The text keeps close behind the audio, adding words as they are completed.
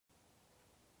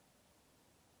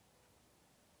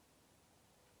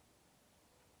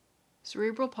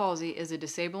Cerebral palsy is a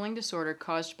disabling disorder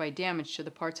caused by damage to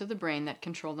the parts of the brain that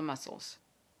control the muscles.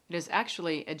 It is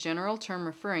actually a general term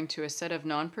referring to a set of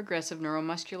non-progressive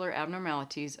neuromuscular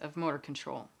abnormalities of motor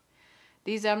control.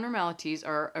 These abnormalities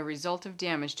are a result of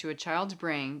damage to a child's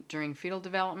brain during fetal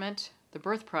development, the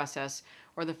birth process,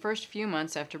 or the first few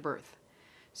months after birth.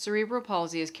 Cerebral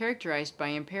palsy is characterized by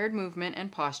impaired movement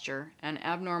and posture and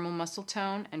abnormal muscle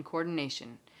tone and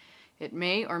coordination. It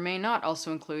may or may not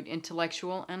also include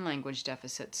intellectual and language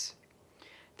deficits.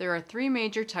 There are three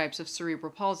major types of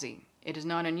cerebral palsy. It is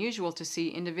not unusual to see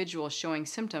individuals showing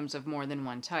symptoms of more than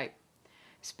one type.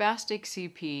 Spastic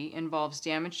CP involves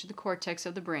damage to the cortex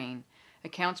of the brain,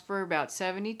 accounts for about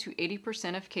 70 to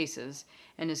 80% of cases,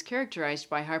 and is characterized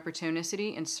by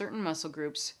hypertonicity in certain muscle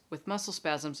groups, with muscle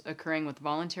spasms occurring with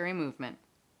voluntary movement.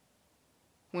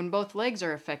 When both legs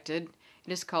are affected,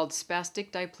 it is called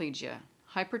spastic diplegia.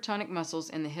 Hypertonic muscles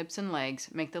in the hips and legs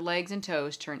make the legs and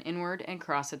toes turn inward and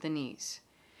cross at the knees.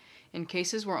 In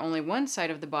cases where only one side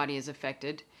of the body is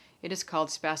affected, it is called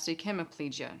spastic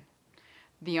hemiplegia.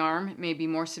 The arm may be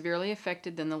more severely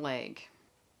affected than the leg.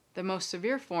 The most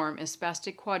severe form is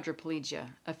spastic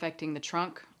quadriplegia, affecting the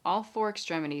trunk, all four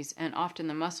extremities, and often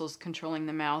the muscles controlling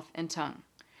the mouth and tongue.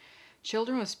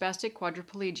 Children with spastic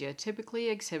quadriplegia typically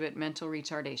exhibit mental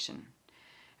retardation.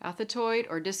 Athetoid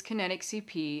or dyskinetic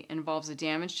CP involves a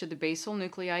damage to the basal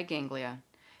nuclei ganglia,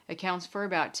 accounts for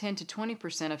about 10 to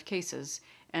 20% of cases,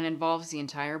 and involves the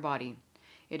entire body.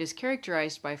 It is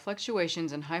characterized by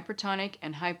fluctuations in hypertonic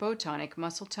and hypotonic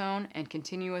muscle tone and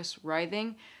continuous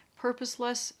writhing,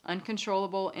 purposeless,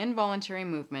 uncontrollable, involuntary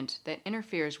movement that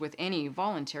interferes with any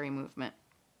voluntary movement.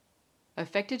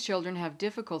 Affected children have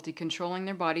difficulty controlling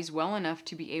their bodies well enough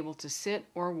to be able to sit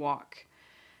or walk.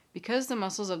 Because the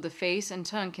muscles of the face and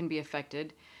tongue can be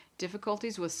affected,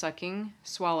 difficulties with sucking,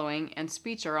 swallowing, and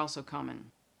speech are also common.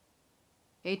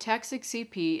 Ataxic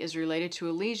CP is related to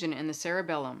a lesion in the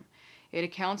cerebellum. It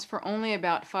accounts for only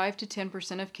about 5 to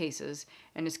 10% of cases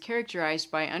and is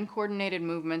characterized by uncoordinated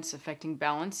movements affecting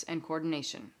balance and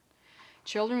coordination.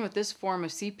 Children with this form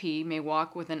of CP may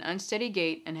walk with an unsteady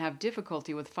gait and have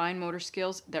difficulty with fine motor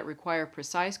skills that require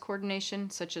precise coordination,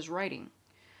 such as writing.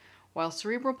 While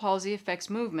cerebral palsy affects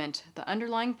movement, the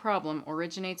underlying problem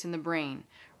originates in the brain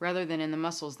rather than in the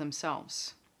muscles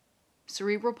themselves.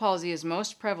 Cerebral palsy is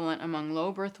most prevalent among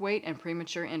low birth weight and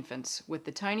premature infants, with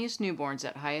the tiniest newborns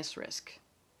at highest risk.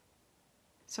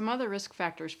 Some other risk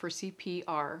factors for CP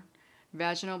are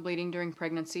vaginal bleeding during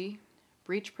pregnancy,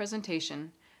 breech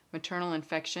presentation, maternal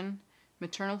infection,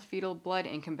 maternal fetal blood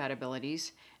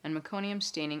incompatibilities, and meconium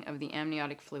staining of the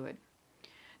amniotic fluid.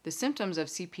 The symptoms of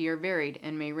CP are varied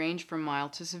and may range from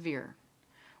mild to severe.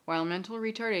 While mental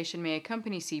retardation may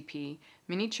accompany CP,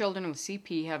 many children with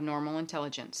CP have normal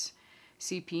intelligence.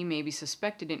 CP may be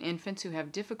suspected in infants who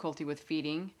have difficulty with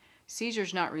feeding,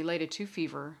 seizures not related to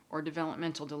fever, or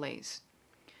developmental delays.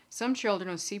 Some children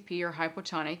with CP are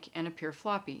hypotonic and appear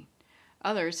floppy.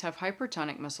 Others have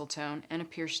hypertonic muscle tone and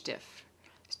appear stiff.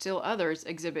 Still others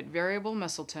exhibit variable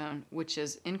muscle tone, which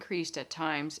is increased at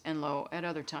times and low at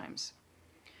other times.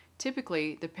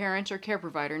 Typically, the parent or care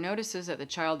provider notices that the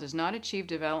child does not achieve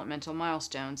developmental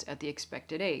milestones at the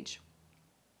expected age.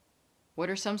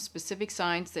 What are some specific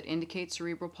signs that indicate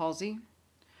cerebral palsy?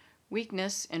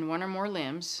 Weakness in one or more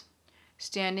limbs,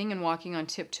 standing and walking on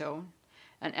tiptoe,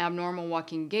 an abnormal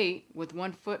walking gait with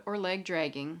one foot or leg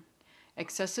dragging,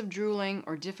 excessive drooling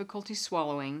or difficulty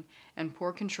swallowing, and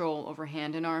poor control over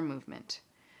hand and arm movement.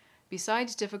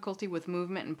 Besides difficulty with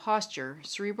movement and posture,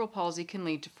 cerebral palsy can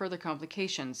lead to further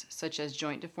complications, such as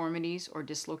joint deformities or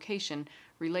dislocation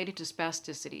related to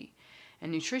spasticity,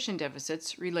 and nutrition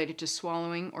deficits related to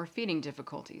swallowing or feeding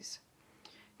difficulties.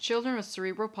 Children with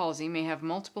cerebral palsy may have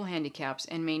multiple handicaps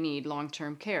and may need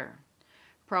long-term care.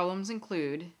 Problems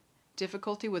include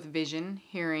difficulty with vision,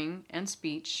 hearing, and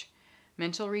speech,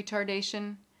 mental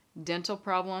retardation, dental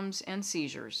problems, and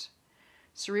seizures.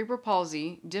 Cerebral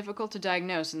palsy, difficult to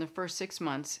diagnose in the first 6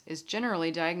 months, is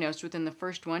generally diagnosed within the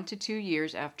first 1 to 2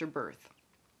 years after birth.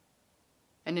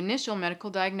 An initial medical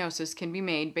diagnosis can be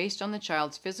made based on the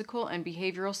child's physical and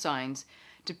behavioral signs,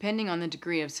 depending on the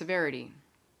degree of severity.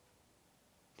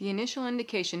 The initial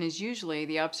indication is usually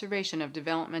the observation of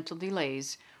developmental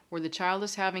delays, where the child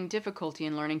is having difficulty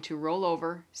in learning to roll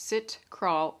over, sit,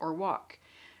 crawl, or walk.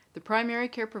 The primary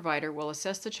care provider will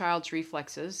assess the child's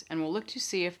reflexes and will look to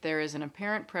see if there is an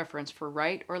apparent preference for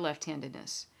right or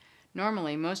left-handedness.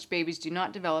 Normally, most babies do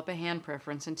not develop a hand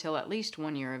preference until at least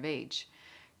 1 year of age.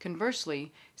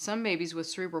 Conversely, some babies with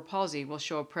cerebral palsy will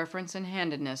show a preference in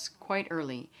handedness quite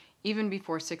early, even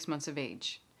before 6 months of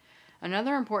age.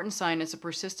 Another important sign is the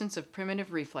persistence of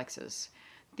primitive reflexes.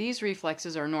 These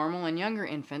reflexes are normal in younger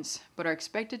infants, but are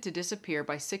expected to disappear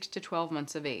by 6 to 12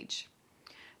 months of age.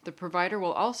 The provider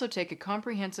will also take a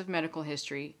comprehensive medical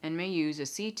history and may use a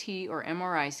CT or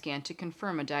MRI scan to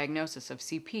confirm a diagnosis of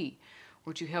CP,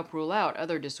 or to help rule out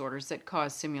other disorders that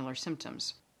cause similar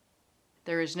symptoms.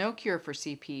 There is no cure for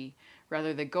CP.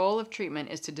 Rather, the goal of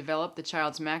treatment is to develop the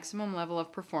child's maximum level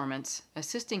of performance,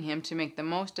 assisting him to make the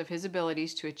most of his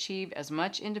abilities to achieve as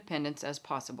much independence as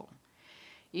possible.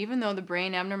 Even though the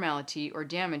brain abnormality or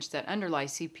damage that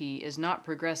underlies CP is not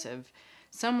progressive,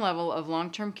 some level of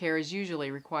long-term care is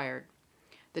usually required.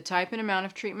 The type and amount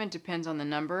of treatment depends on the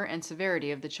number and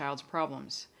severity of the child's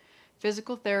problems.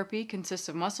 Physical therapy consists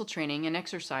of muscle training and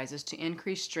exercises to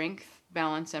increase strength,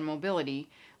 balance, and mobility,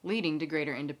 leading to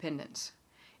greater independence.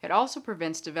 It also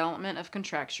prevents development of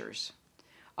contractures.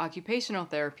 Occupational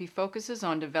therapy focuses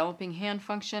on developing hand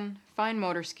function, fine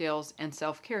motor skills, and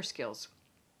self-care skills.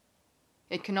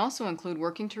 It can also include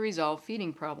working to resolve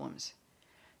feeding problems.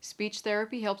 Speech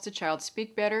therapy helps the child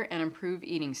speak better and improve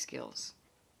eating skills.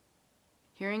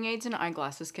 Hearing aids and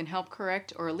eyeglasses can help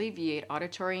correct or alleviate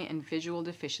auditory and visual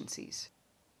deficiencies.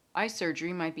 Eye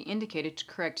surgery might be indicated to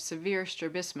correct severe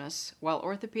strabismus, while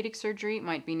orthopedic surgery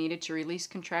might be needed to release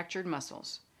contractured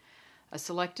muscles. A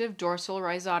selective dorsal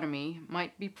rhizotomy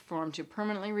might be performed to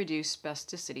permanently reduce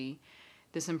spasticity,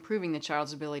 thus improving the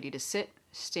child's ability to sit,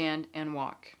 stand, and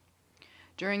walk.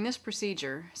 During this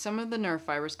procedure, some of the nerve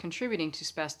fibers contributing to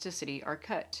spasticity are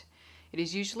cut. It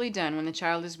is usually done when the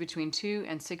child is between 2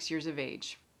 and 6 years of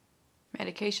age.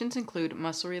 Medications include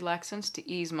muscle relaxants to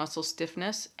ease muscle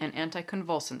stiffness and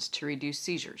anticonvulsants to reduce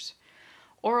seizures.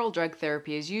 Oral drug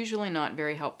therapy is usually not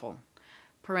very helpful.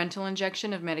 Parenteral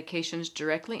injection of medications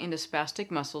directly into spastic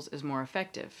muscles is more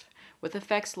effective, with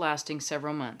effects lasting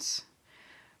several months.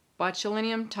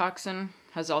 Botulinum toxin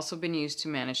has also been used to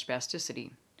manage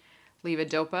spasticity.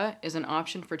 Levodopa is an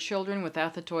option for children with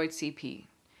athetoid CP.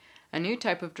 A new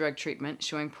type of drug treatment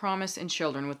showing promise in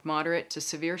children with moderate to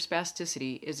severe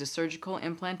spasticity is the surgical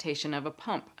implantation of a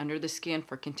pump under the skin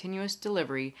for continuous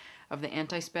delivery of the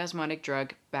antispasmodic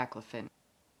drug baclofen.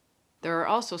 There are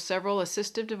also several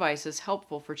assistive devices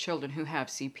helpful for children who have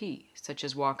CP, such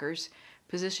as walkers,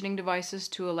 positioning devices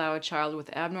to allow a child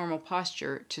with abnormal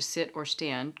posture to sit or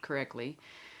stand correctly,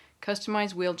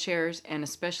 customized wheelchairs, and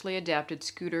especially adapted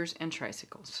scooters and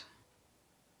tricycles.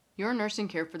 Your nursing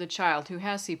care for the child who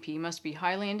has CP must be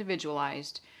highly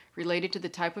individualized, related to the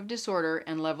type of disorder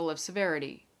and level of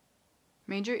severity.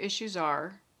 Major issues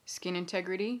are skin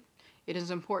integrity. It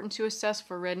is important to assess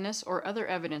for redness or other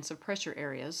evidence of pressure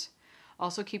areas.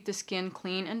 Also keep the skin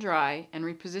clean and dry and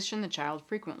reposition the child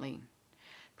frequently.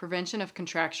 Prevention of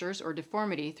contractures or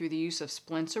deformity through the use of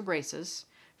splints or braces,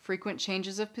 frequent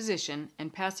changes of position,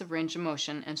 and passive range of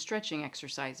motion and stretching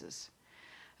exercises.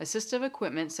 Assistive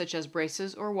equipment such as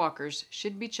braces or walkers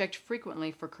should be checked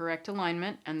frequently for correct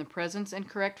alignment and the presence and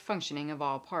correct functioning of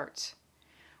all parts.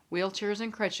 Wheelchairs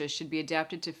and crutches should be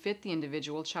adapted to fit the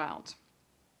individual child.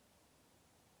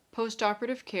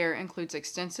 Postoperative care includes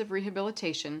extensive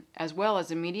rehabilitation as well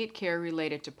as immediate care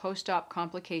related to post-op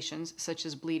complications such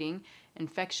as bleeding,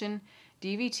 infection,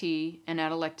 DVT, and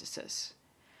atelectasis.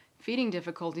 Feeding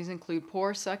difficulties include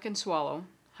poor suck and swallow,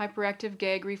 hyperactive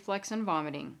gag reflex, and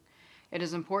vomiting. It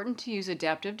is important to use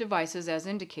adaptive devices as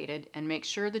indicated and make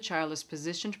sure the child is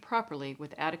positioned properly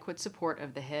with adequate support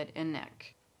of the head and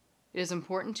neck. It is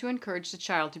important to encourage the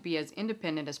child to be as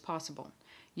independent as possible,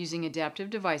 using adaptive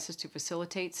devices to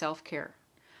facilitate self-care.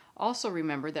 Also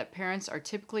remember that parents are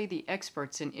typically the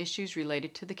experts in issues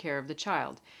related to the care of the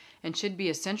child and should be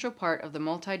a central part of the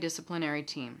multidisciplinary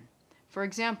team. For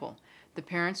example, the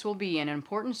parents will be an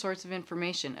important source of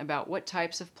information about what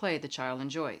types of play the child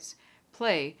enjoys.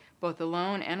 Play, both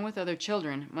alone and with other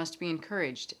children, must be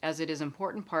encouraged as it is an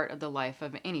important part of the life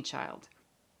of any child.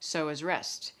 So is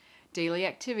rest. Daily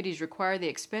activities require the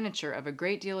expenditure of a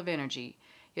great deal of energy,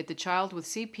 yet the child with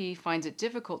CP finds it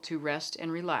difficult to rest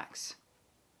and relax.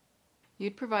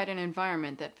 You'd provide an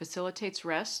environment that facilitates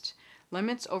rest,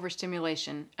 limits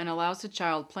overstimulation, and allows the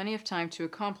child plenty of time to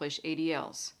accomplish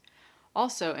ADLs.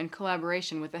 Also, in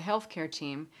collaboration with the healthcare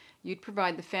team, you'd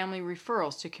provide the family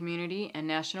referrals to community and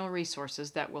national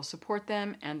resources that will support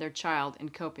them and their child in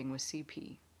coping with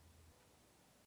CP.